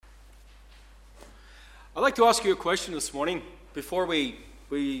I'd like to ask you a question this morning before we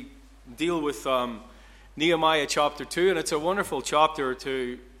deal with Nehemiah chapter 2, and it's a wonderful chapter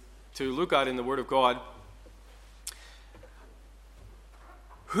to look at in the Word of God.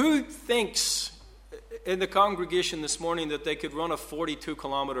 Who thinks in the congregation this morning that they could run a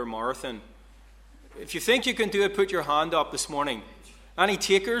 42-kilometer marathon? If you think you can do it, put your hand up this morning. Any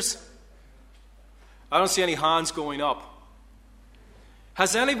takers? I don't see any hands going up.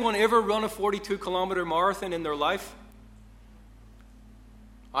 Has anyone ever run a 42-kilometer marathon in their life?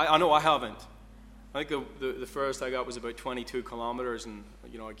 I know I haven't. I think the first I got was about 22 kilometers, and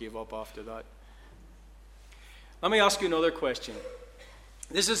I gave up after that. Let me ask you another question.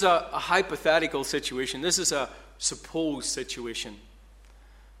 This is a hypothetical situation. This is a supposed situation.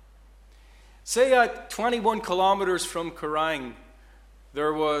 Say at 21 kilometers from Kerrang,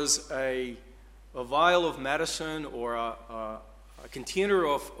 there was a vial of medicine or a container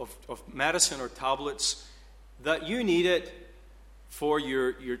of medicine or tablets that you needed for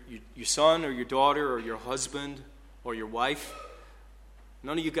your son or your daughter or your husband or your wife.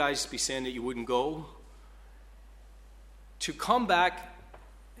 None of you guys be saying that you wouldn't go. To come back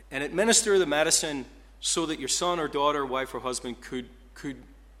and administer the medicine so that your son or daughter, wife or husband could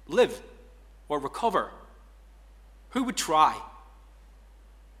live or recover. Who would try?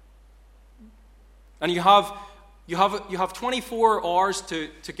 And you have 24 hours to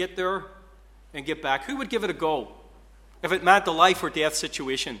get there and get back. Who would give it a go if it meant the life or death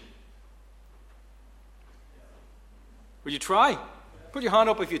situation? Would you try? Put your hand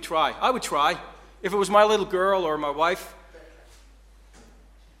up if you try. I would try. If it was my little girl or my wife,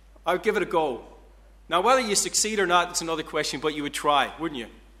 I would give it a go. Now, whether you succeed or not, it's another question, but you would try, wouldn't you?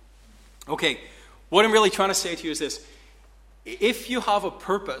 Okay, what I'm really trying to say to you is this. If you have a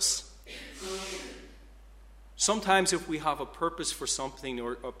purpose, sometimes if we have a purpose for something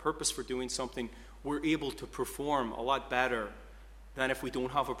or a purpose for doing something, we're able to perform a lot better than if we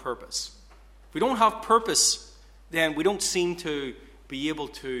don't have a purpose. If we don't have purpose, then we don't seem to be able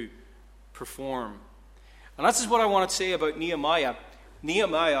to perform. And this is what I want to say about Nehemiah.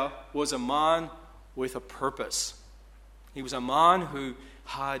 Nehemiah was a man with a purpose. He was a man who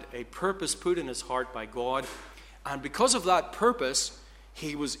had a purpose put in his heart by God. And because of that purpose,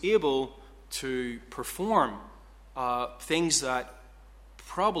 he was able to perform things that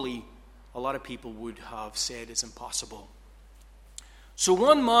probably a lot of people would have said is impossible. So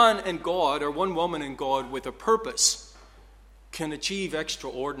one man in God or one woman in God with a purpose can achieve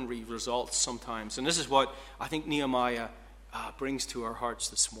extraordinary results sometimes. And this is what I think Nehemiah brings to our hearts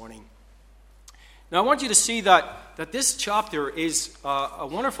this morning. Now I want you to see that this chapter is a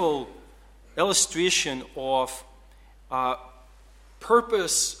wonderful illustration of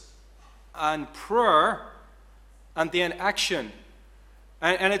purpose and prayer and then action.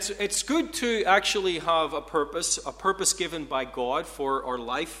 And it's good to actually have a purpose given by God for our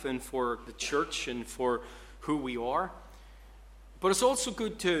life and for the church and for who we are. But it's also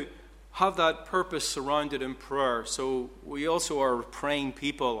good to have that purpose surrounded in prayer. So we also are praying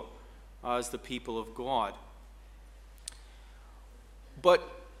people as the people of God. But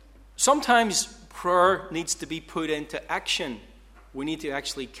sometimes prayer needs to be put into action. We need to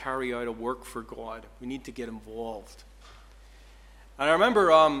actually carry out a work for God. We need to get involved. And I remember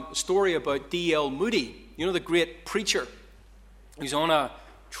a story about D.L. Moody, the great preacher. He's on a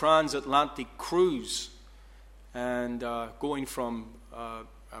transatlantic cruise and going from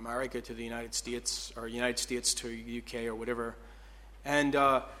America to the United States, or United States to UK or whatever. And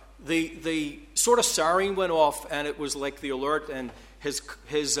the sort of siren went off, and it was like the alert, and his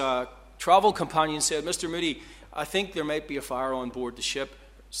travel companion said, "Mr. Moody, I think there might be a fire on board the ship.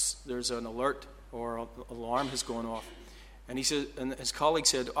 There's an alert or an alarm has gone off." And he said, and his colleague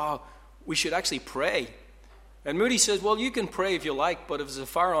said, "Oh, we should actually pray." And Moody says, "Well, you can pray if you like, but if there's a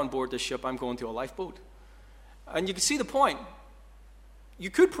fire on board the ship, I'm going to a lifeboat." And you can see the point. You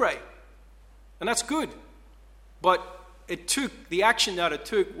could pray, and that's good. But the action that it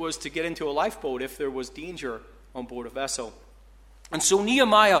took was to get into a lifeboat if there was danger on board a vessel. And so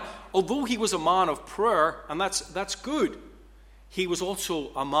Nehemiah, although he was a man of prayer, and that's good, he was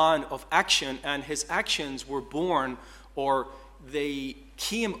also a man of action, and his actions were born, or they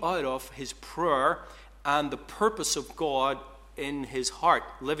came out of his prayer and the purpose of God in his heart,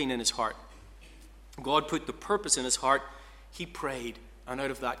 living in his heart. God put the purpose in his heart. He prayed, and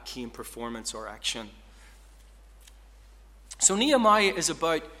out of that came performance or action. So Nehemiah is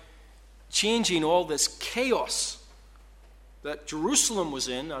about changing all this chaos that Jerusalem was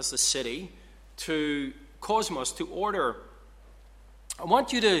in as the city to cosmos, to order. I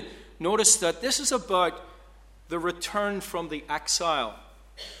want you to notice that this is about the return from the exile.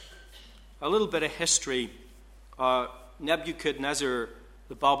 a little bit of history. Nebuchadnezzar,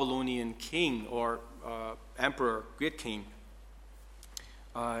 the Babylonian king, or emperor, great king,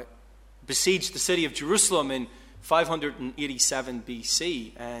 besieged the city of Jerusalem in 587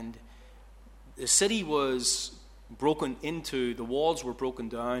 BC, and the city was broken into, the walls were broken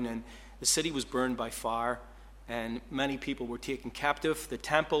down, and the city was burned by fire, and many people were taken captive. The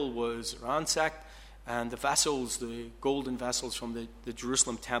temple was ransacked, and the vessels, the golden vessels from the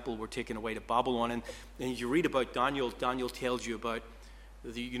Jerusalem temple, were taken away to Babylon. And you read about Daniel tells you about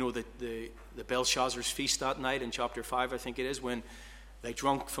the Belshazzar's feast that night in chapter 5, I think it is, when they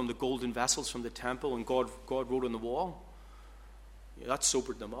drank from the golden vessels from the temple, and God wrote on the wall. That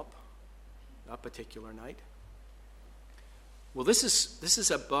sobered them up, that particular night. Well, this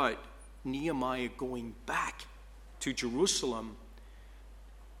is about Nehemiah going back to Jerusalem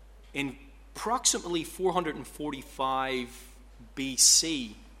in approximately 445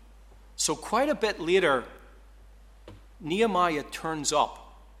 BC. So quite a bit later, Nehemiah turns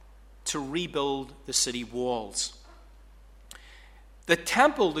up to rebuild the city walls. The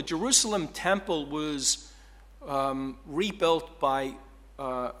temple, the Jerusalem temple, was rebuilt by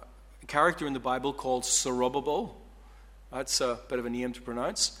a character in the Bible called Zerubbabel. That's a bit of a name to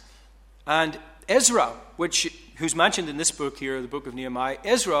pronounce. And Ezra, who's mentioned in this book here, the book of Nehemiah,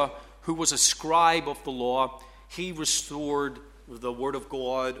 Ezra, who was a scribe of the law, he restored the word of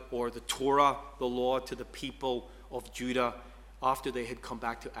God, or the Torah, the law, to the people of Judah after they had come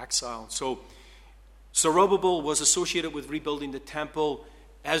back to exile. So Zerubbabel was associated with rebuilding the temple,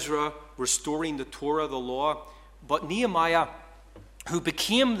 Ezra restoring the Torah, the law, but Nehemiah, who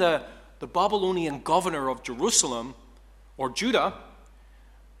became the Babylonian governor of Jerusalem, or Judah,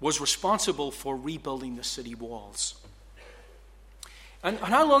 was responsible for rebuilding the city walls. And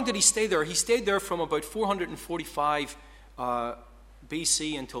how long did he stay there? He stayed there from about 445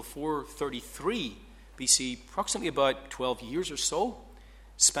 BC until 433 BC, approximately about 12 years or so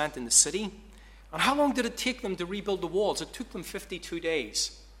spent in the city. And how long did it take them to rebuild the walls? It took them 52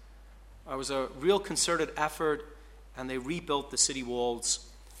 days. It was a real concerted effort, and they rebuilt the city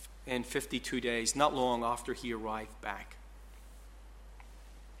walls in 52 days, not long after he arrived back.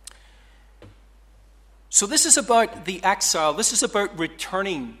 So this is about the exile. This is about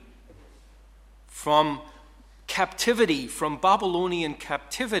returning from captivity, from Babylonian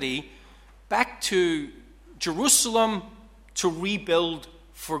captivity, back to Jerusalem to rebuild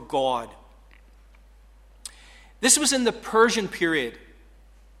for God. This was in the Persian period.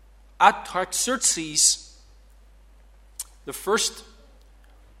 Artaxerxes, the first,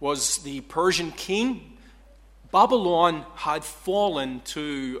 was the Persian king. Babylon had fallen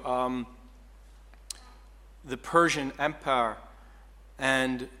to the Persian Empire,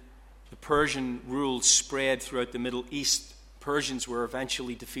 and the Persian rule spread throughout the Middle East. Persians were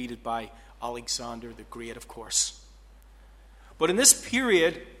eventually defeated by Alexander the Great, of course. But in this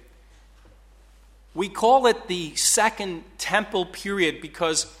period, we call it the Second Temple period,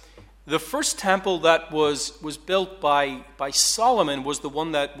 because the first temple that was built by Solomon was the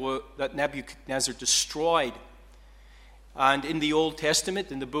one that Nebuchadnezzar destroyed. And in the Old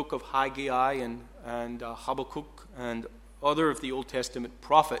Testament, in the book of Haggai and Habakkuk and other of the Old Testament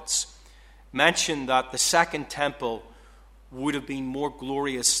prophets, mention that the second temple would have been more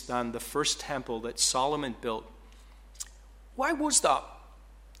glorious than the first temple that Solomon built. Why was that?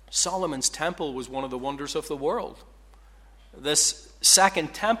 Solomon's temple was one of the wonders of the world. This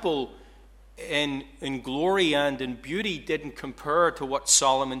second temple in glory and in beauty didn't compare to what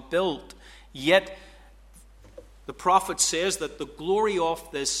Solomon built. Yet the prophet says that the glory of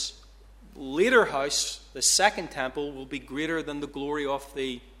this later house, the second temple, will be greater than the glory of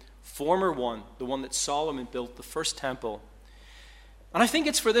the former one, the one that Solomon built, the first temple. And I think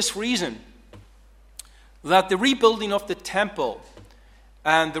it's for this reason that the rebuilding of the temple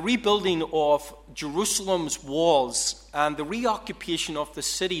and the rebuilding of Jerusalem's walls and the reoccupation of the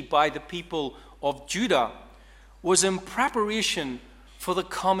city by the people of Judah was in preparation for the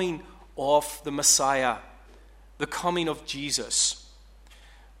coming of the Messiah, the coming of Jesus,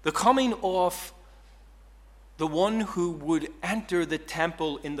 the coming of the one who would enter the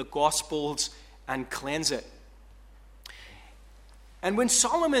temple in the Gospels and cleanse it. And when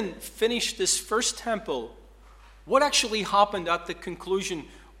Solomon finished this first temple, what actually happened at the conclusion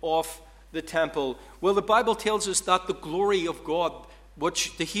of the temple? Well, the Bible tells us that the glory of God,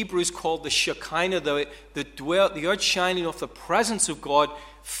 which the Hebrews called the Shekinah, the outshining of the presence of God,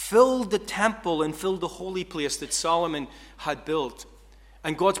 filled the temple and filled the holy place that Solomon had built.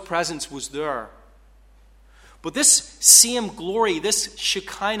 And God's presence was there. But this same glory, this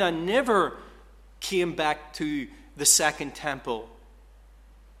Shekinah, never came back to the second temple.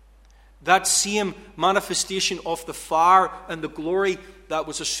 that same manifestation of the fire and the glory that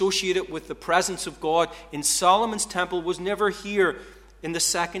was associated with the presence of God in Solomon's temple was never here in the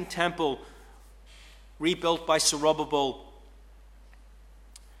second temple rebuilt by Zerubbabel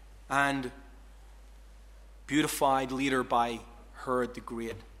and beautified later by Herod the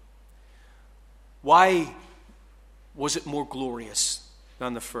Great. Why was it more glorious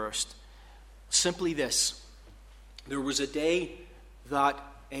than the first? Simply this: there was a day that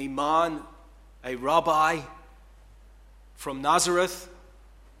a man, a rabbi from Nazareth,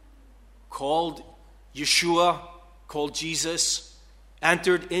 called Yeshua, called Jesus,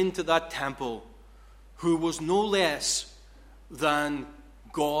 entered into that temple, who was no less than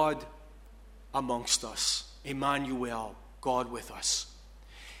God amongst us, Emmanuel, God with us.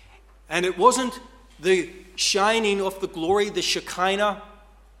 And it wasn't the shining of the glory, the Shekinah,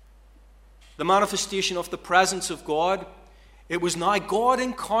 the manifestation of the presence of God. It was now God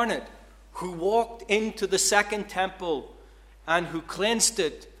incarnate who walked into the second temple and who cleansed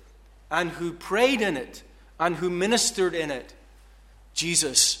it and who prayed in it and who ministered in it.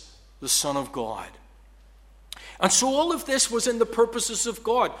 Jesus, the Son of God. And so all of this was in the purposes of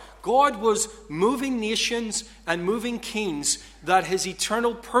God. God was moving nations and moving kings that his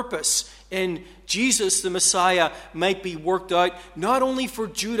eternal purpose in Jesus the Messiah might be worked out not only for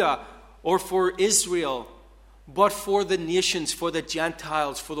Judah or for Israel, but for the nations, for the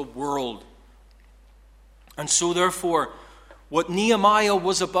Gentiles, for the world. And so therefore, what Nehemiah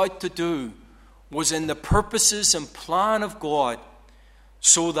was about to do was in the purposes and plan of God,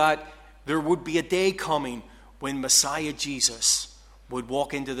 so that there would be a day coming when Messiah Jesus would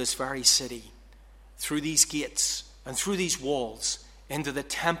walk into this very city, through these gates and through these walls, into the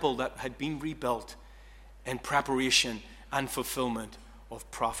temple that had been rebuilt in preparation and fulfillment of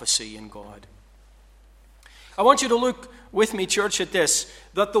prophecy in God. I want you to look with me, church, at this,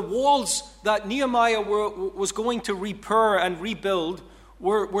 that the walls that Nehemiah was going to repair and rebuild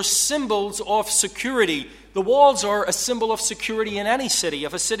were symbols of security. The walls are a symbol of security in any city.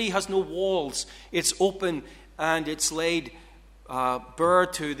 If a city has no walls, it's open and it's laid bare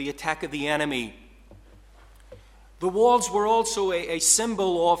to the attack of the enemy. The walls were also a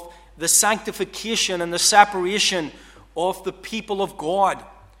symbol of the sanctification and the separation of the people of God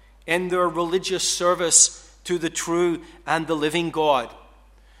in their religious service to the true and the living God.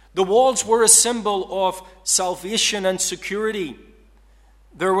 The walls were a symbol of salvation and security.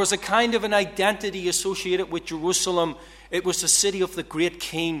 There was a kind of an identity associated with Jerusalem. It was the city of the great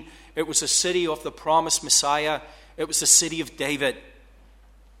king. It was a city of the promised Messiah. It was the city of David.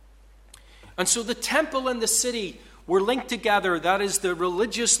 And so the temple and the city were linked together. That is, the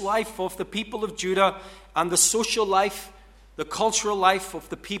religious life of the people of Judah and the social life, the cultural life of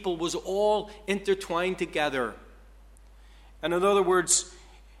the people was all intertwined together. And in other words,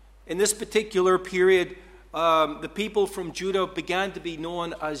 in this particular period, the people from Judah began to be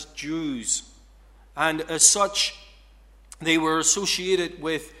known as Jews. And as such, they were associated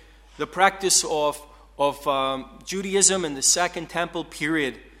with the practice of Judaism in the Second Temple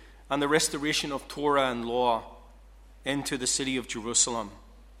period and the restoration of Torah and law into the city of Jerusalem.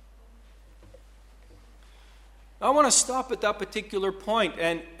 I want to stop at that particular point,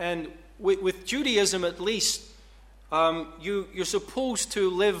 and with Judaism at least, you're supposed to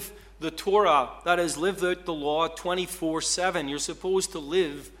live the Torah, that is, live out the law 24/7. You're supposed to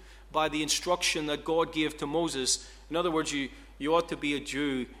live by the instruction that God gave to Moses. In other words, you ought to be a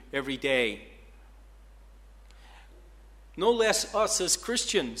Jew every day. No less us as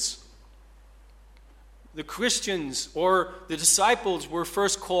Christians. The Christians, or the disciples, were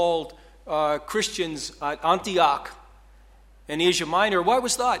first called Christians at Antioch in Asia Minor. Why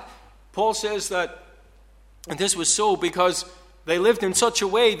was that? Paul says that, and this was so because they lived in such a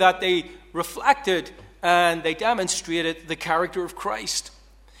way that they reflected and they demonstrated the character of Christ.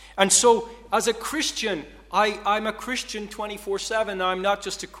 And so, as a Christian, I'm a Christian 24/7. I'm not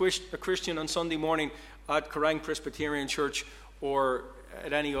just a Christian on Sunday morning at Kerrang Presbyterian Church or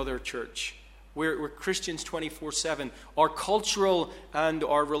at any other church. We're Christians 24/7. Our cultural and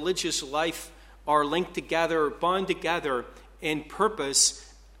our religious life are linked together, bound together in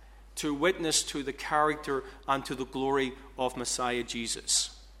purpose to witness to the character and to the glory of Messiah Jesus.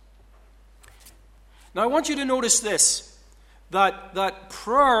 Now I want you to notice this, that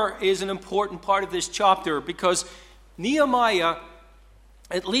prayer is an important part of this chapter, because Nehemiah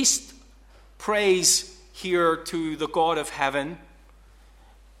at least prays here to the God of heaven.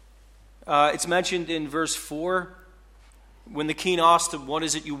 It's mentioned in verse 4. When the king asked him, "What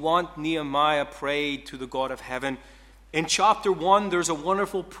is it you want?" Nehemiah prayed to the God of heaven. In chapter 1, there's a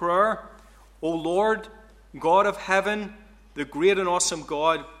wonderful prayer. "O Lord, God of heaven, the great and awesome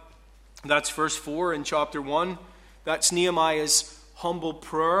God, That's verse 4 in chapter 1. That's Nehemiah's humble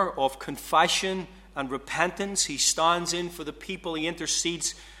prayer of confession and repentance. He stands in for the people. He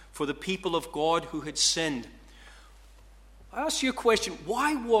intercedes for the people of God who had sinned. I ask you a question.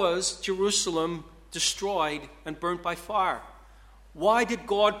 Why was Jerusalem destroyed and burnt by fire? Why did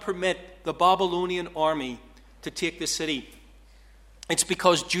God permit the Babylonian army to take the city? It's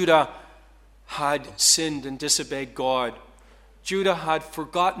because Judah had sinned and disobeyed God. Judah had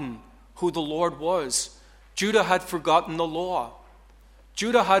forgotten who the Lord was. Judah had forgotten the law.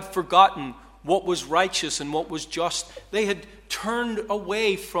 Judah had forgotten what was righteous and what was just. They had turned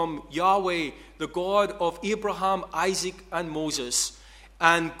away from Yahweh, the God of Abraham, Isaac, and Moses.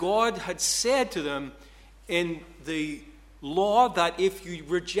 And God had said to them in the law that if you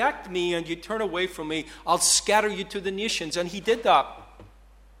reject me and you turn away from me, I'll scatter you to the nations. And he did that.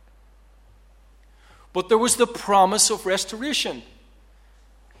 But there was the promise of restoration.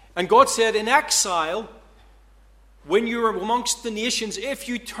 And God said, in exile, when you're amongst the nations, if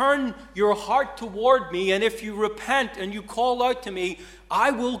you turn your heart toward me and if you repent and you call out to me,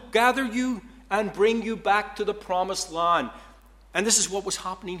 I will gather you and bring you back to the promised land. And this is what was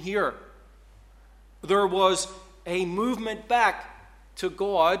happening here. There was a movement back to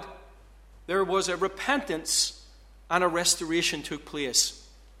God. There was a repentance and a restoration took place.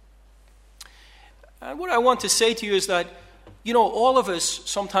 And what I want to say to you is that, all of us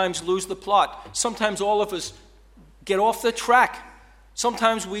sometimes lose the plot. Sometimes all of us get off the track.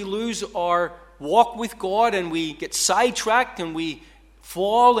 Sometimes we lose our walk with God and we get sidetracked and we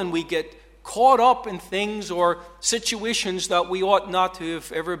fall and we get caught up in things or situations that we ought not to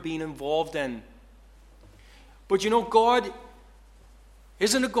have ever been involved in. But God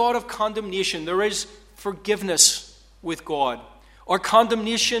isn't a God of condemnation. There is forgiveness with God. Our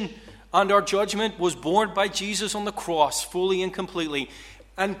condemnation and our judgment was borne by Jesus on the cross, fully and completely.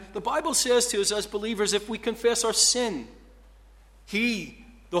 And the Bible says to us as believers, if we confess our sin, He,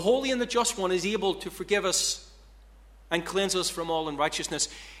 the holy and the just one, is able to forgive us and cleanse us from all unrighteousness.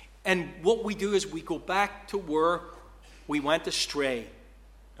 And what we do is we go back to where we went astray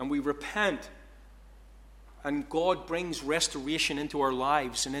and we repent. And God brings restoration into our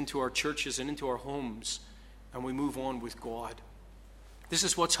lives and into our churches and into our homes. And we move on with God. This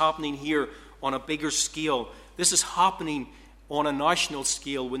is what's happening here on a bigger scale. This is happening on a national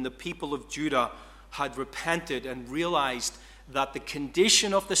scale when the people of Judah had repented and realized that the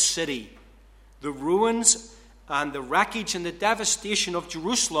condition of the city, the ruins and the wreckage and the devastation of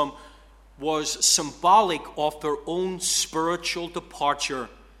Jerusalem was symbolic of their own spiritual departure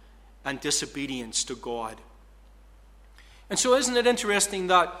and disobedience to God. And so isn't it interesting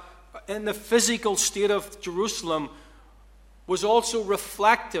that in the physical state of Jerusalem was also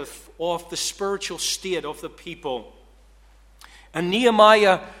reflective of the spiritual state of the people. And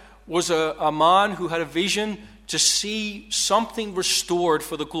Nehemiah was a man who had a vision to see something restored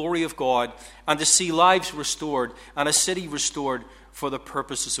for the glory of God and to see lives restored and a city restored for the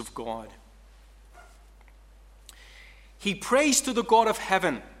purposes of God. He prays to the God of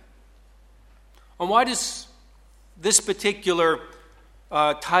heaven. And why does this particular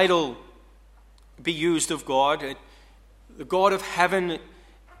title be used of God? The God of heaven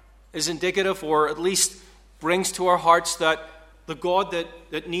is indicative, or at least brings to our hearts, that the God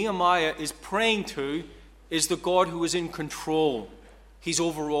that Nehemiah is praying to is the God who is in control. He's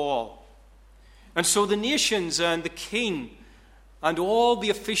over all. And so the nations and the king and all the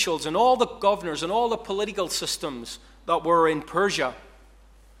officials and all the governors and all the political systems that were in Persia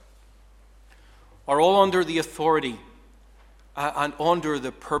are all under the authority and under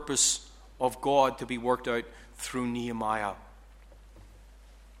the purpose of God to be worked out through Nehemiah.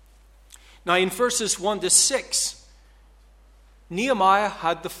 Now in verses 1 to 6, Nehemiah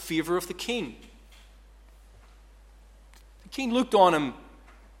had the favor of the king. The king looked on him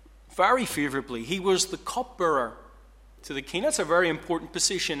very favorably. He was the cupbearer to the king. That's a very important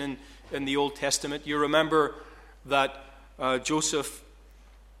position in the Old Testament. You remember that Joseph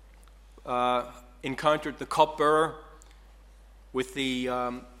encountered the cupbearer with he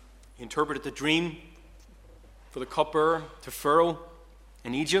interpreted the dream for the cupbearer to Pharaoh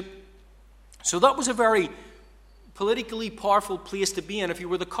in Egypt. So that was a very politically powerful place to be in. If you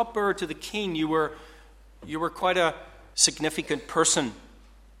were the cupbearer to the king, you were quite a significant person.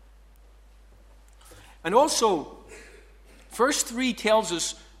 And also, verse 3 tells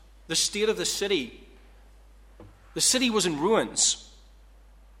us the state of the city. The city was in ruins.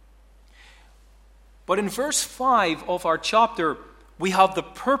 But in verse 5 of our chapter, we have the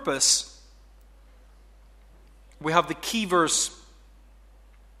purpose. We have the key verse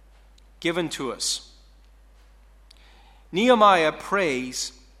given to us. Nehemiah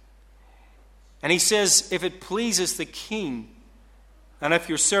prays And he says, if it pleases the king, and if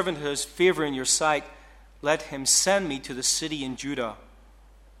your servant has favor in your sight, let him send me to the city in Judah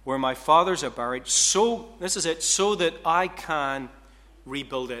where my fathers are buried, so that I can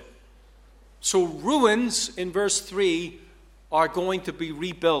rebuild it. So ruins, in verse 3, are going to be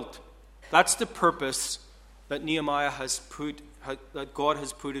rebuilt. That's the purpose that that God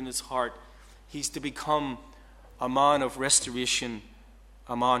has put in his heart. He's to become a man of restoration,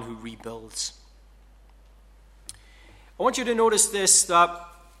 a man who rebuilds. I want you to notice this, that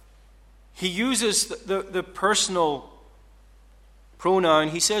he uses the personal pronoun.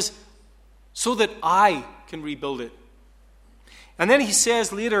 He says, so that I can rebuild it. And then he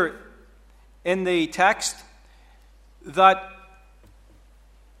says later in the text that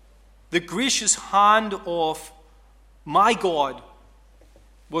the gracious hand of my God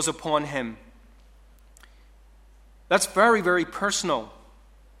was upon him. That's very, very personal.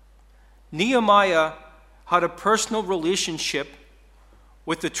 Nehemiah had a personal relationship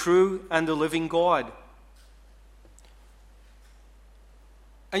with the true and the living God.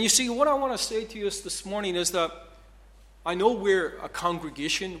 And you see, what I want to say to you this morning is that I know we're a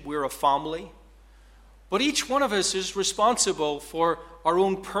congregation, we're a family, but each one of us is responsible for our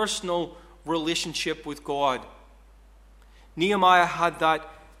own personal relationship with God. Nehemiah had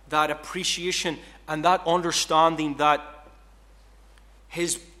that appreciation and that understanding that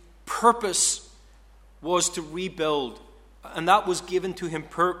his purpose was to rebuild, and that was given to him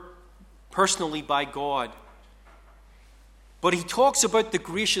personally by God. But he talks about the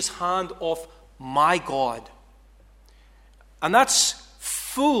gracious hand of my God. And that's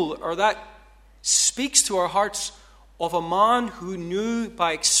that speaks to our hearts of a man who knew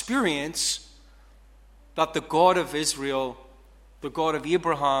by experience that the God of Israel, the God of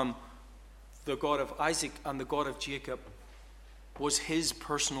Abraham, the God of Isaac, and the God of Jacob was his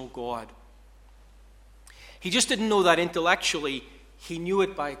personal God. He just didn't know that intellectually. He knew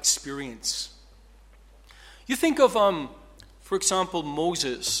it by experience. You think of, for example,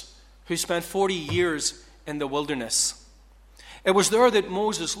 Moses, who spent 40 years in the wilderness. It was there that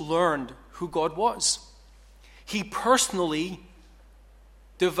Moses learned who God was. He personally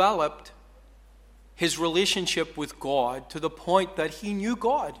developed his relationship with God to the point that he knew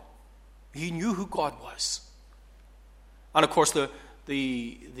God. He knew who God was. And of course,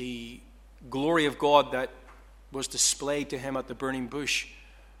 the glory of God that was displayed to him at the burning bush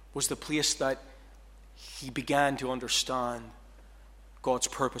was the place that he began to understand God's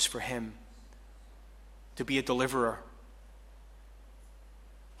purpose for him to be a deliverer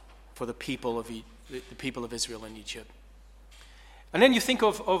for the people of Israel in Egypt. And then you think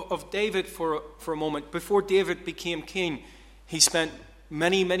of David for a moment. Before David became king, he spent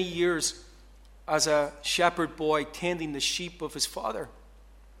many, many years as a shepherd boy tending the sheep of his father.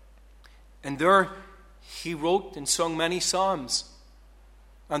 And there he wrote and sung many psalms.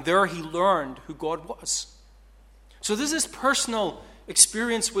 And there he learned who God was. So there's this personal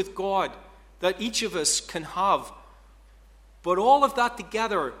experience with God that each of us can have. But all of that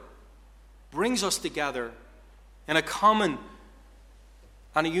together brings us together in a common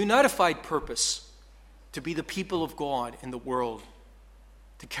and a unified purpose to be the people of God in the world,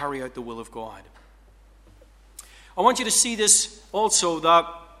 to carry out the will of God. I want you to see this also, that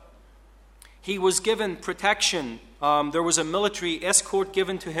he was given protection. There was a military escort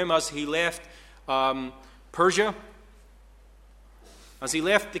given to him as he left Persia. As he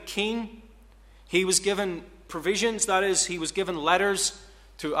left the king, he was given provisions. That is, he was given letters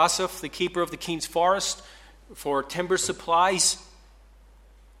to Asaph, the keeper of the king's forest, for timber supplies.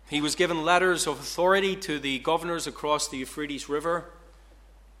 He was given letters of authority to the governors across the Euphrates River,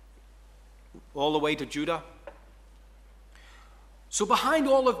 all the way to Judah. So behind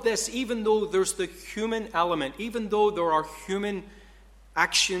all of this, even though there's the human element, even though there are human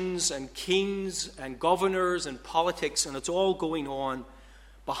actions and kings and governors and politics, and it's all going on,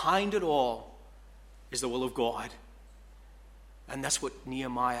 behind it all is the will of God. And that's what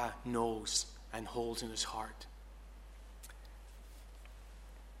Nehemiah knows and holds in his heart.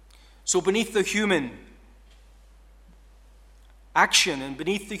 So beneath the human action and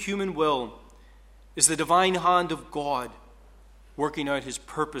beneath the human will is the divine hand of God working out his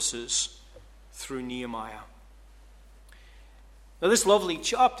purposes through Nehemiah. Now, this lovely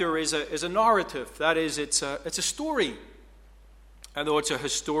chapter is a narrative. That is, it's a story. And though it's a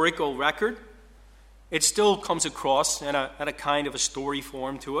historical record, it still comes across in a kind of a story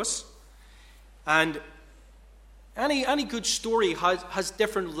form to us. And any good story has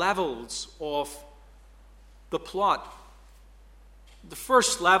different levels of the plot. The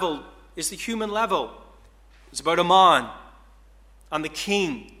first level is the human level. It's about a man and the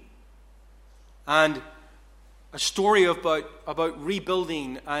king and a story about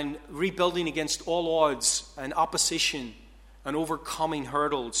rebuilding and rebuilding against all odds and opposition and overcoming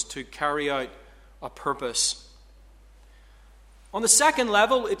hurdles to carry out a purpose. On the second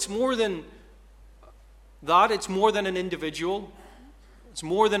level, it's more than that. It's more than an individual. It's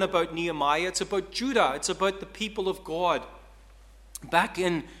more than about Nehemiah. It's about Judah. It's about the people of God back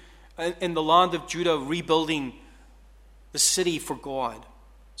in the land of Judah, rebuilding the city for God.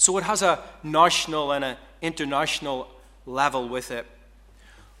 So it has a national and an international level with it.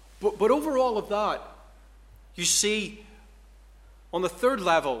 But over all of that, you see, on the third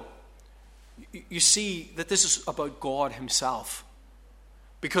level, you see that this is about God himself.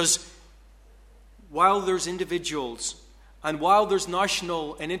 Because while there's individuals, and while there's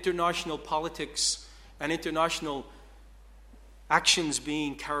national and international politics and international actions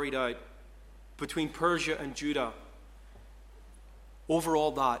being carried out between Persia and Judah, over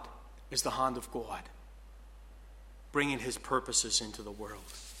all that is the hand of God, bringing his purposes into the world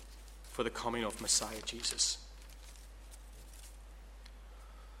for the coming of Messiah Jesus.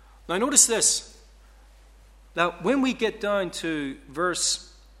 Now notice this, that when we get down to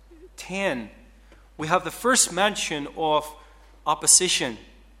verse 10, we have the first mention of opposition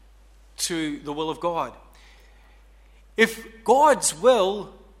to the will of God. If God's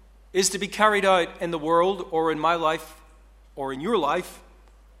will is to be carried out in the world or in my life or in your life,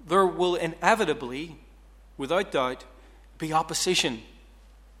 there will inevitably, without doubt, be opposition.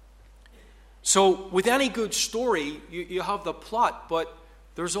 So with any good story, you have the plot, but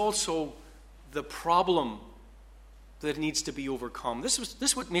there's also the problem that needs to be overcome. This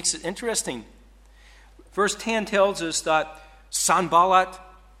is what makes it interesting. Verse 10 tells us that Sanballat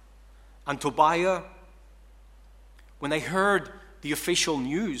and Tobiah, when they heard the official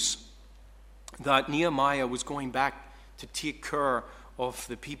news that Nehemiah was going back to take care of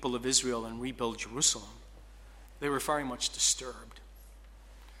the people of Israel and rebuild Jerusalem, they were very much disturbed.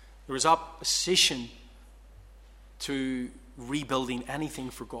 There was opposition to rebuilding anything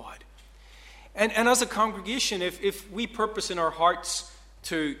for God. And as a congregation, if we purpose in our hearts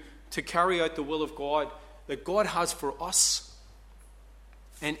to carry out the will of God that God has for us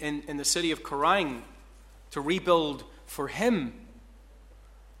in the city of Kerrang, to rebuild for him,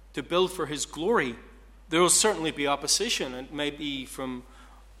 to build for his glory, there will certainly be opposition. It may be from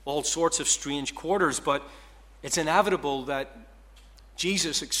all sorts of strange quarters, but it's inevitable that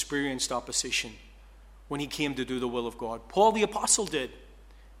Jesus experienced opposition when he came to do the will of God. Paul the apostle did,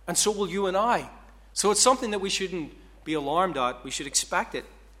 and so will you and I. So it's something that we shouldn't be alarmed at. We should expect it.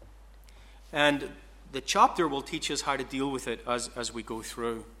 And the chapter will teach us how to deal with it as we go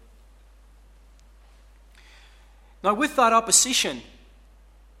through. Now, with that opposition,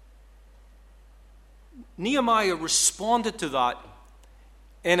 Nehemiah responded to that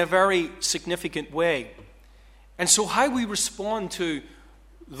in a very significant way. And so how we respond to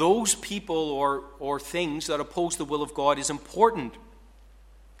those people or things that oppose the will of God is important.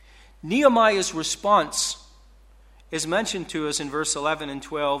 Nehemiah's response is mentioned to us in verse 11 and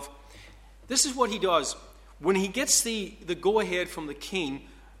 12. This is what he does. When he gets the go-ahead from the king,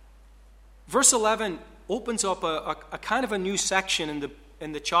 verse 11 opens up a kind of a new section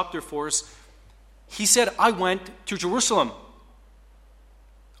in the chapter for us. He said, I went to Jerusalem.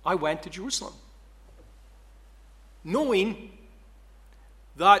 I went to Jerusalem. Knowing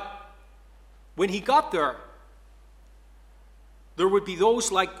that when he got there would be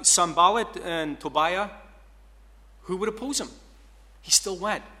those like Sanballat and Tobiah who would oppose him. He still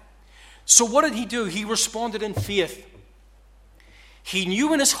went. So what did he do? He responded in faith. He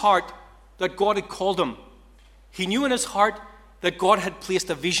knew in his heart that God had called him. He knew in his heart that God had placed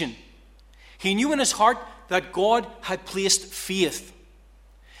a vision. He knew in his heart that God had placed faith.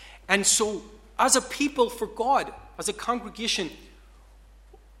 And so, as a people for God, as a congregation,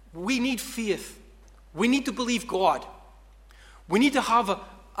 we need faith. We need to believe God. We need to have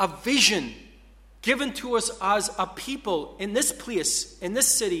a vision given to us as a people in this place, in this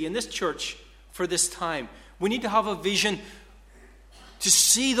city, in this church for this time. We need to have a vision to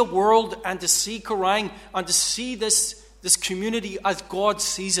see the world and to see Kerrang and to see this community as God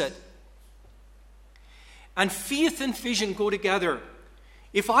sees it. And faith and vision go together.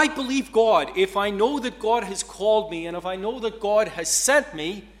 If I believe God, if I know that God has called me, and if I know that God has sent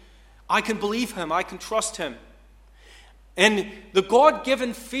me, I can believe him, I can trust him. And the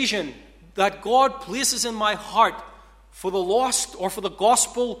God-given vision that God places in my heart for the lost or for the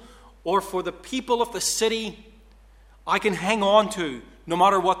gospel or for the people of the city, I can hang on to no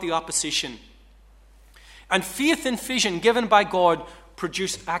matter what the opposition. And faith and vision given by God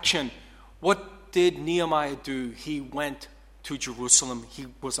produced action. What did Nehemiah do? He went to Jerusalem. He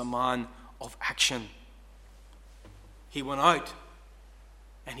was a man of action. He went out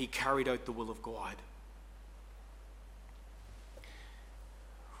and he carried out the will of God.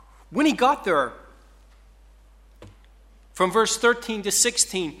 When he got there, from verse 13 to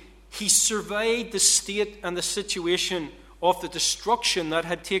 16, he surveyed the state and the situation of the destruction that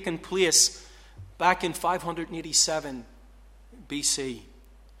had taken place back in 587 BC.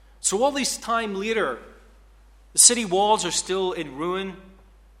 So all this time later, the city walls are still in ruin,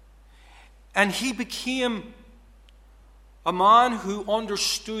 and he became a man who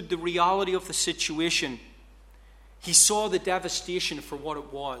understood the reality of the situation. He saw the devastation for what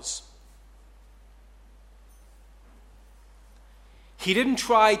it was. He didn't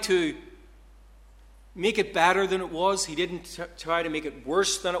try to make it better than it was. He didn't try to make it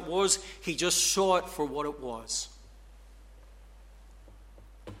worse than it was. He just saw it for what it was.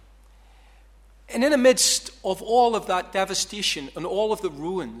 And in the midst of all of that devastation and all of the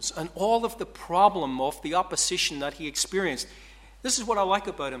ruins and all of the problem of the opposition that he experienced, this is what I like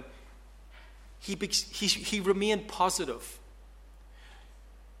about him. He remained positive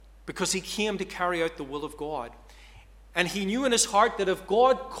because he came to carry out the will of God. And he knew in his heart that if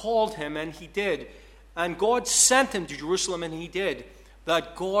God called him, and he did, and God sent him to Jerusalem, and he did,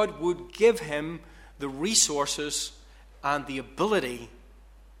 that God would give him the resources and the ability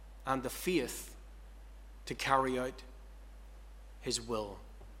and the faith to carry out his will.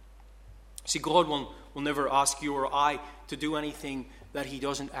 See, God will never ask you or I to do anything that he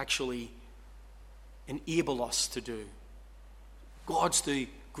doesn't actually enable us to do. God's the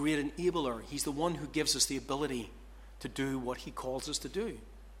great enabler. He's the one who gives us the ability to do what he calls us to do.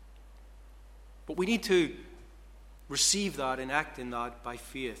 But we need to receive that and act in that by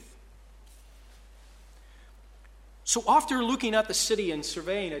faith. So after looking at the city and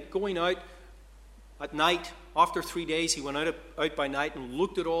surveying it, going out at night, after 3 days, he went out by night and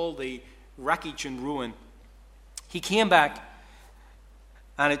looked at all the wreckage and ruin. He came back,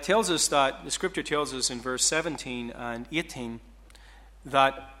 and it tells us that, the scripture tells us in verse 17 and 18,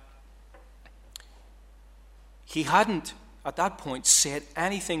 that he hadn't, at that point, said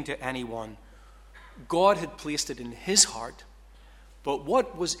anything to anyone. God had placed it in his heart, but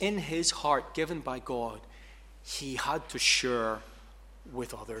what was in his heart given by God, he had to share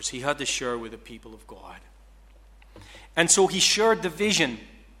with others. He had to share with the people of God. And so he shared the vision,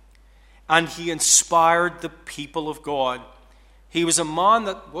 and he inspired the people of God. He was a man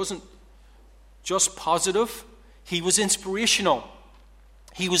that wasn't just positive, he was inspirational.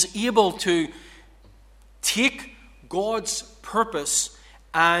 He was able to take God's purpose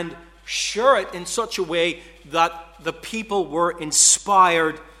and share it in such a way that the people were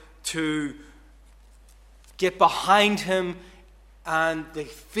inspired to get behind him, and the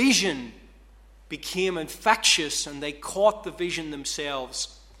vision became infectious, and they caught the vision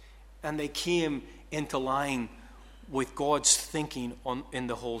themselves, and they came into line with God's thinking in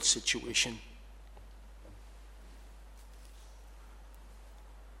the whole situation.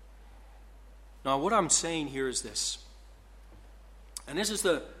 Now, what I'm saying here is this, and this is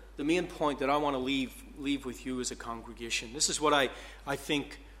the main point that I want to leave with you as a congregation. This is what I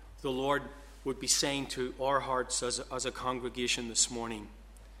think the Lord would be saying to our hearts as a congregation this morning.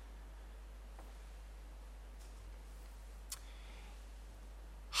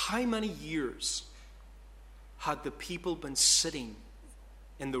 How many years had the people been sitting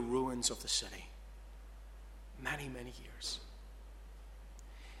in the ruins of the city? Many, many years.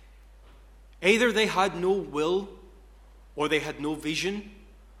 Either they had no will, or they had no vision,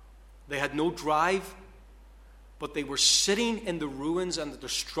 they had no drive, but they were sitting in the ruins and the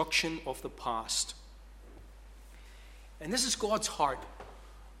destruction of the past. And this is God's heart.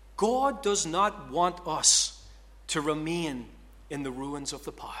 God does not want us to remain in the ruins of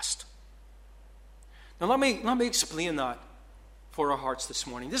the past. Now let me explain that for our hearts this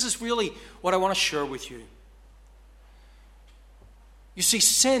morning. This is really what I want to share with you. You see,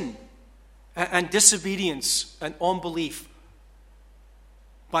 sin and disobedience and unbelief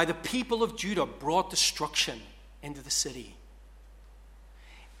by the people of Judah brought destruction into the city.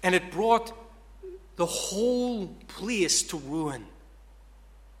 And it brought the whole place to ruin.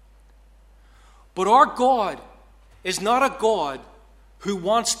 But our God is not a God who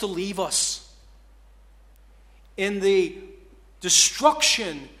wants to leave us in the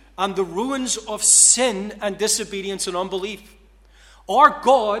destruction and the ruins of sin and disobedience and unbelief. Our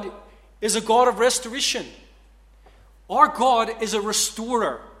God is a God of restoration. Our God is a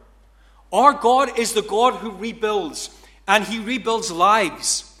restorer. Our God is the God who rebuilds, and he rebuilds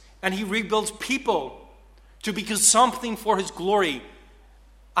lives, and he rebuilds people to become something for his glory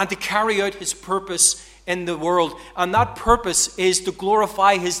and to carry out his purpose in the world, and that purpose is to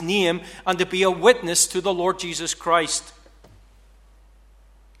glorify his name and to be a witness to the Lord Jesus Christ.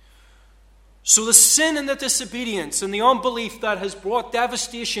 So the sin and the disobedience and the unbelief that has brought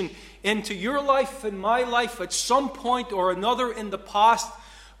devastation into your life and my life at some point or another in the past,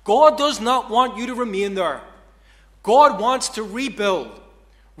 God does not want you to remain there. God wants to rebuild.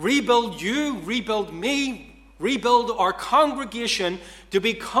 Rebuild you, rebuild me, rebuild our congregation to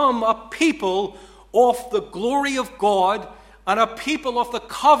become a people of the glory of God and a people of the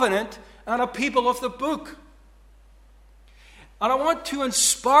covenant and a people of the book. And I want to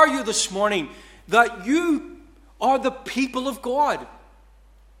inspire you this morning that you are the people of God.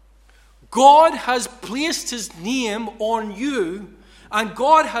 God has placed his name on you, and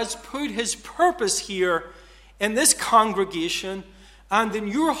God has put his purpose here in this congregation and in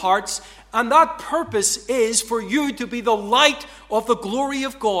your hearts, and that purpose is for you to be the light of the glory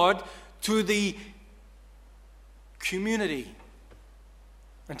of God to the community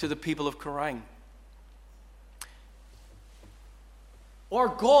and to the people of Kerrang. Our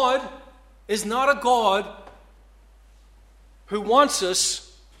God is not a God who wants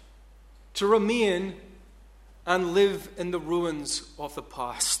us to remain and live in the ruins of the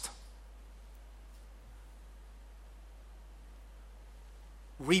past.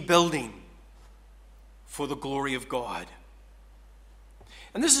 Rebuilding for the glory of God.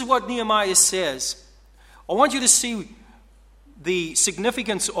 And this is what Nehemiah says. I want you to see the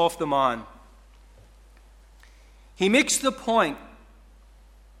significance of the man. He makes the point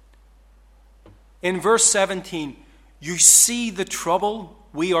in verse 17, you see the trouble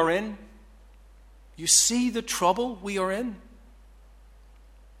we are in? You see the trouble we are in?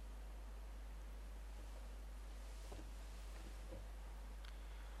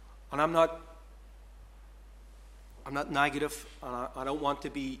 And I'm not negative, and I don't want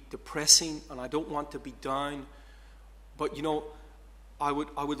to be depressing, and I don't want to be down. But you know, I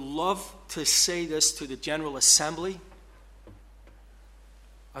would love to say this to the General Assembly.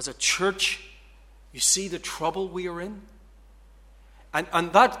 As a church, you see the trouble we are in?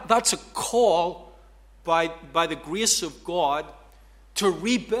 And that's a call by the grace of God to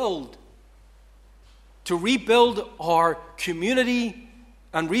rebuild our community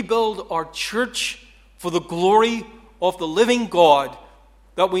and rebuild our church for the glory of the living God,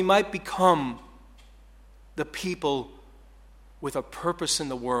 that we might become the people with a purpose in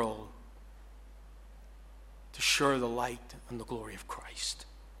the world to share the light and the glory of Christ.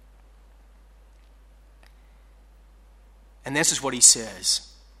 And this is what he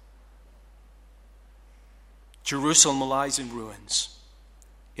says. Jerusalem lies in ruins.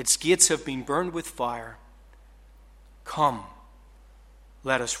 Its gates have been burned with fire. Come,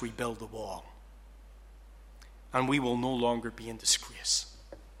 let us rebuild the wall, and we will no longer be in disgrace.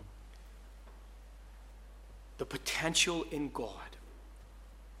 The potential in God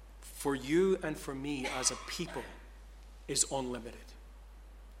for you and for me as a people is unlimited.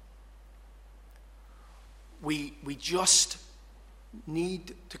 We just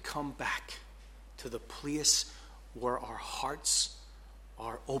need to come back to the place where our hearts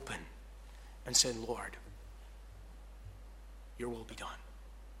are open and say, Lord, your will be done.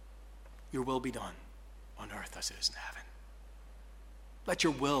 Your will be done on earth as it is in heaven. Let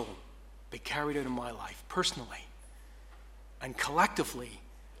your will be carried out in my life personally and collectively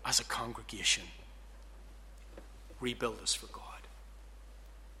as a congregation. Rebuild us for God.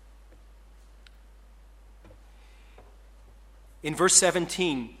 In verse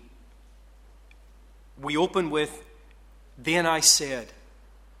 17, we open with, then I said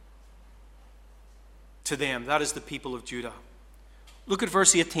to them, that is the people of Judah. Look at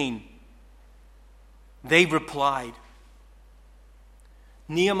verse 18. They replied.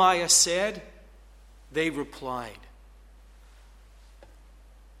 Nehemiah said, they replied.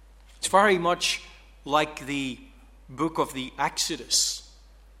 It's very much like the book of the Exodus.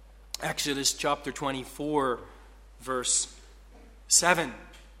 Exodus chapter 24, verse 7.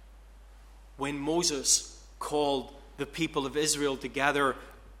 When Moses called the people of Israel together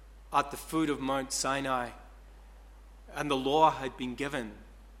at the foot of Mount Sinai, and the law had been given.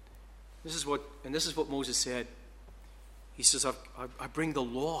 This is what Moses said. He says, I bring the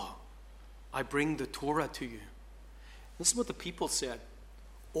law. I bring the Torah to you. This is what the people said.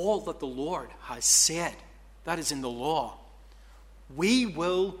 All that the Lord has said, that is in the law, we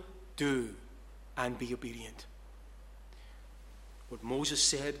will do and be obedient. What Moses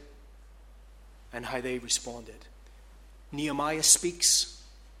said and how they responded. Nehemiah speaks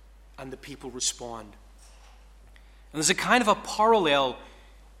and the people respond. And there's a kind of a parallel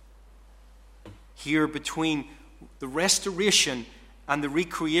here between the restoration and the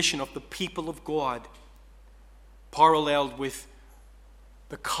recreation of the people of God paralleled with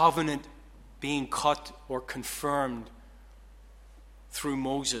the covenant being cut or confirmed through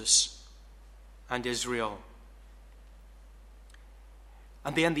Moses and Israel.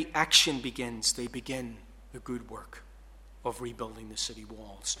 And then the action begins. They begin the good work of rebuilding the city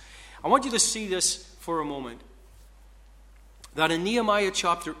walls. I want you to see this for a moment. That in Nehemiah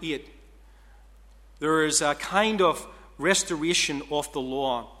chapter 8, there is a kind of restoration of the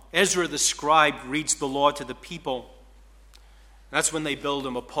law. Ezra the scribe reads the law to the people. That's when they build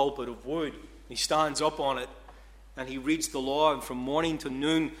him a pulpit of wood. He stands up on it and he reads the law, and from morning to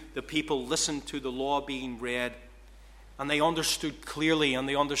noon the people listened to the law being read, and they understood clearly, and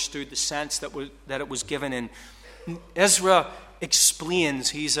they understood the sense that it was given in. Ezra explains.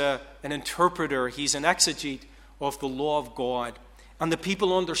 He's an interpreter. He's an exegete of the law of God. And the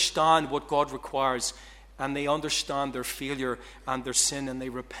people understand what God requires, and they understand their failure and their sin, and they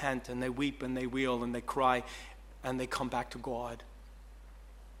repent, and they weep, and they wail, and they cry, and they come back to God.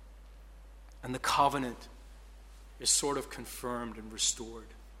 And the covenant is sort of confirmed and restored.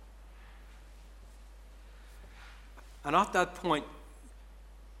 And at that point,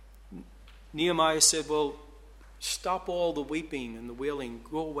 Nehemiah said, well, stop all the weeping and the wailing.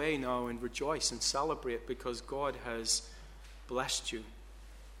 Go away now and rejoice and celebrate, because God has blessed you.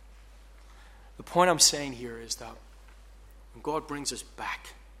 The point I'm saying here is that when God brings us back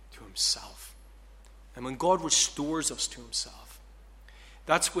to himself, and when God restores us to himself,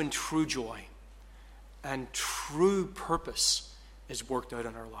 that's when true joy and true purpose is worked out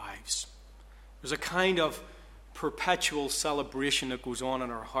in our lives. There's a kind of perpetual celebration that goes on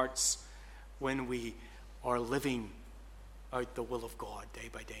in our hearts when we are living out the will of God day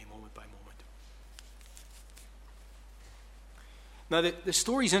by day, moment by moment. Now, the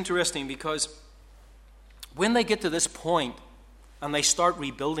story's interesting because when they get to this point and they start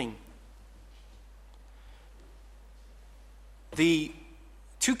rebuilding, the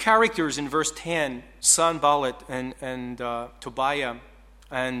two characters in verse 10, Sanballat and Tobiah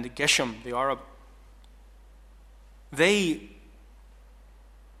and Geshem, the Arab, they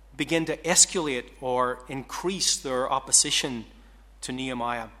begin to escalate or increase their opposition to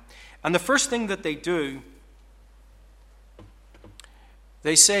Nehemiah. And the first thing that they do,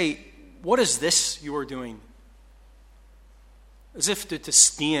 they say, what is this you are doing? As if to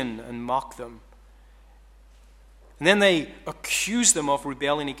disdain and mock them. And then they accuse them of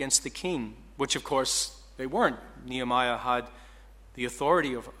rebelling against the king, which of course they weren't. Nehemiah had the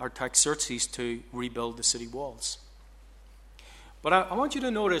authority of Artaxerxes to rebuild the city walls. But I want you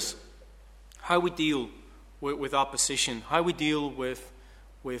to notice how we deal with opposition, how we deal with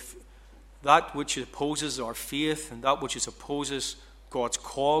that which opposes our faith and that which opposes God's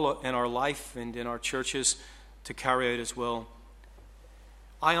call in our life and in our churches to carry out his will.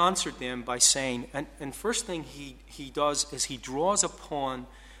 I answered them by saying, and first thing he does is he draws upon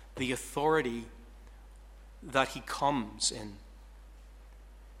the authority that he comes in.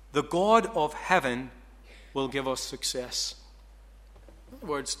 The God of heaven will give us success. In other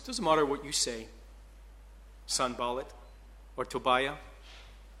words, it doesn't matter what you say, Sanballat or Tobiah.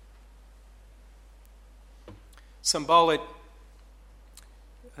 Sanballat,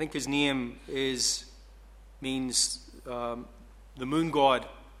 I think his name means the moon god.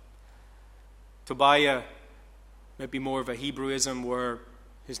 Tobiah might be more of a Hebrewism where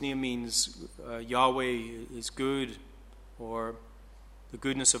his name means Yahweh is good, or the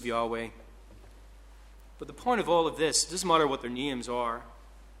goodness of Yahweh. But the point of all of this, it doesn't matter what their names are.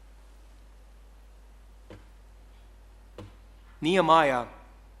 Nehemiah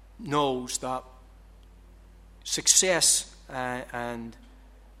knows that success and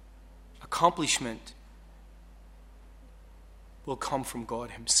accomplishment will come from God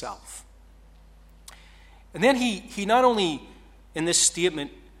himself. And then he not only in this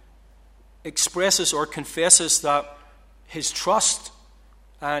statement expresses or confesses that his trust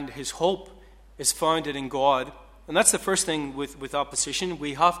and his hope is founded in God. And that's the first thing with opposition.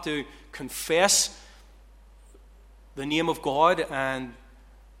 We have to confess the name of God and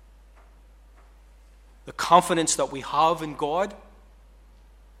the confidence that we have in God.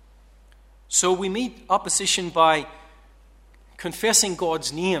 So we meet opposition by confessing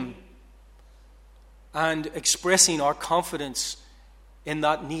God's name and expressing our confidence in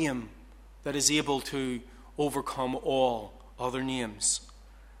that name that is able to overcome all other names.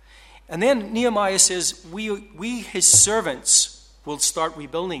 And then Nehemiah says, we his servants will start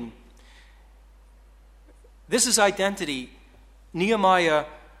rebuilding. This is identity. Nehemiah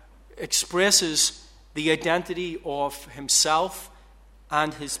expresses the identity of himself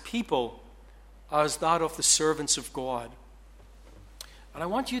and his people as that of the servants of God. And I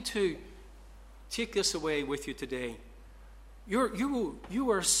want you to take this away with you today. You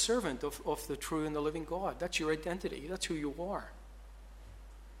are a servant of the true and the living God. That's your identity. That's who you are.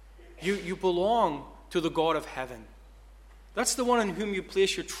 You belong to the God of heaven. That's the one in whom you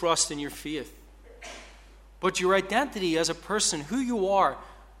place your trust and your faith. But your identity as a person, who you are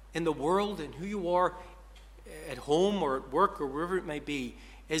in the world and who you are at home or at work or wherever it may be,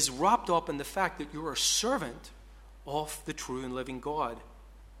 is wrapped up in the fact that you're a servant of the true and living God.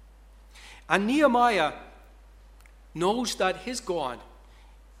 And Nehemiah knows that his God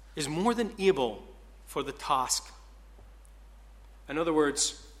is more than able for the task. In other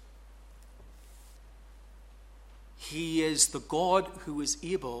words, he is the God who is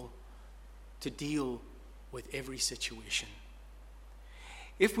able to deal with every situation.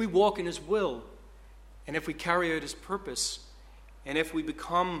 If we walk in his will, and if we carry out his purpose, and if we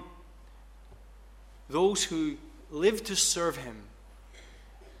become those who live to serve him,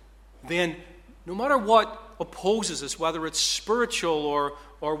 then no matter what opposes us, whether it's spiritual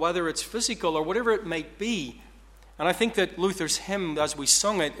or whether it's physical or whatever it might be, and I think that Luther's hymn, as we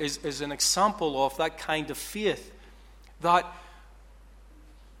sung it, is an example of that kind of faith, that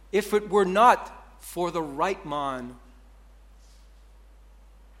if it were not for the right man,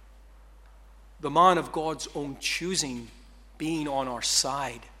 the man of God's own choosing, being on our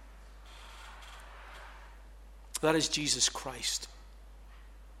side, that is Jesus Christ,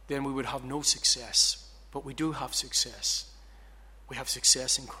 then we would have no success. But we do have success. We have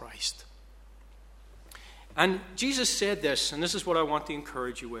success in Christ. And Jesus said this, and this is what I want to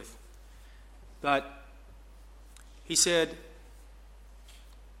encourage you with, that he said,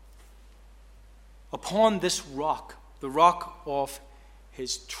 upon this rock, the rock of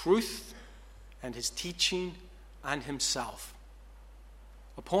his truth and his teaching and himself,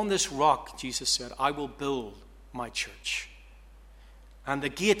 upon this rock, Jesus said, I will build my church. And the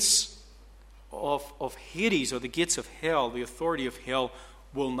gates of Hades, or the gates of hell, the authority of hell,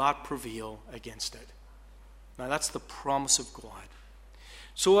 will not prevail against it. Now that's the promise of God.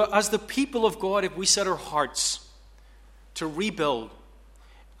 So as the people of God, if we set our hearts to rebuild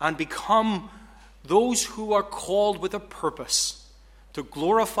and become those who are called with a purpose to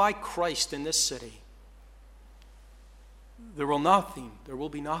glorify Christ in this city, there will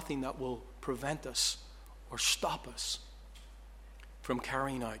be nothing that will prevent us or stop us from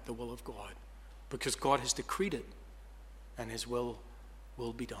carrying out the will of God, because God has decreed it and his will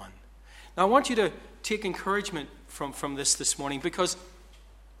be done. Now I want you to take encouragement from this morning, because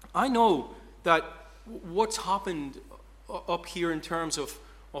I know that what's happened up here in terms of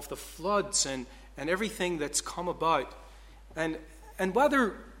the floods and everything that's come about, and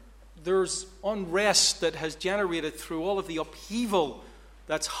whether there's unrest that has generated through all of the upheaval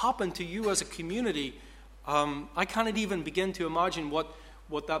that's happened to you as a community, I can't even begin to imagine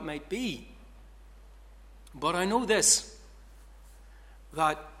what that might be. But I know this,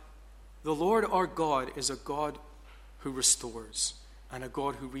 that the Lord our God is a God who restores and a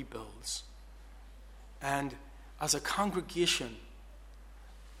God who rebuilds. And as a congregation,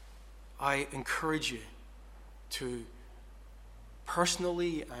 I encourage you to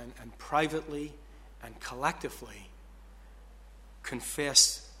personally and privately and collectively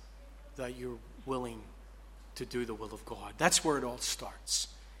confess that you're willing to do the will of God. That's where it all starts,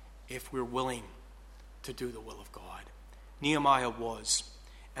 if we're willing to do the will of God. Nehemiah was.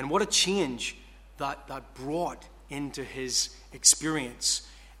 And what a change that brought into his experience.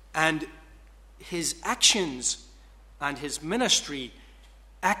 And his actions and his ministry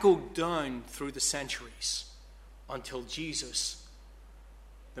echoed down through the centuries until Jesus,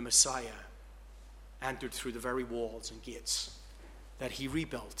 the Messiah, entered through the very walls and gates that he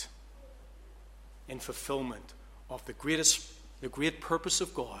rebuilt in fulfillment of the great purpose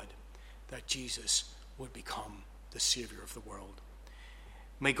of God, that Jesus would become the Savior of the world.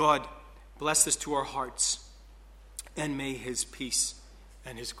 May God bless this to our hearts, and may his peace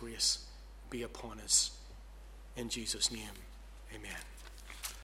and his grace be upon us. In Jesus' name, amen.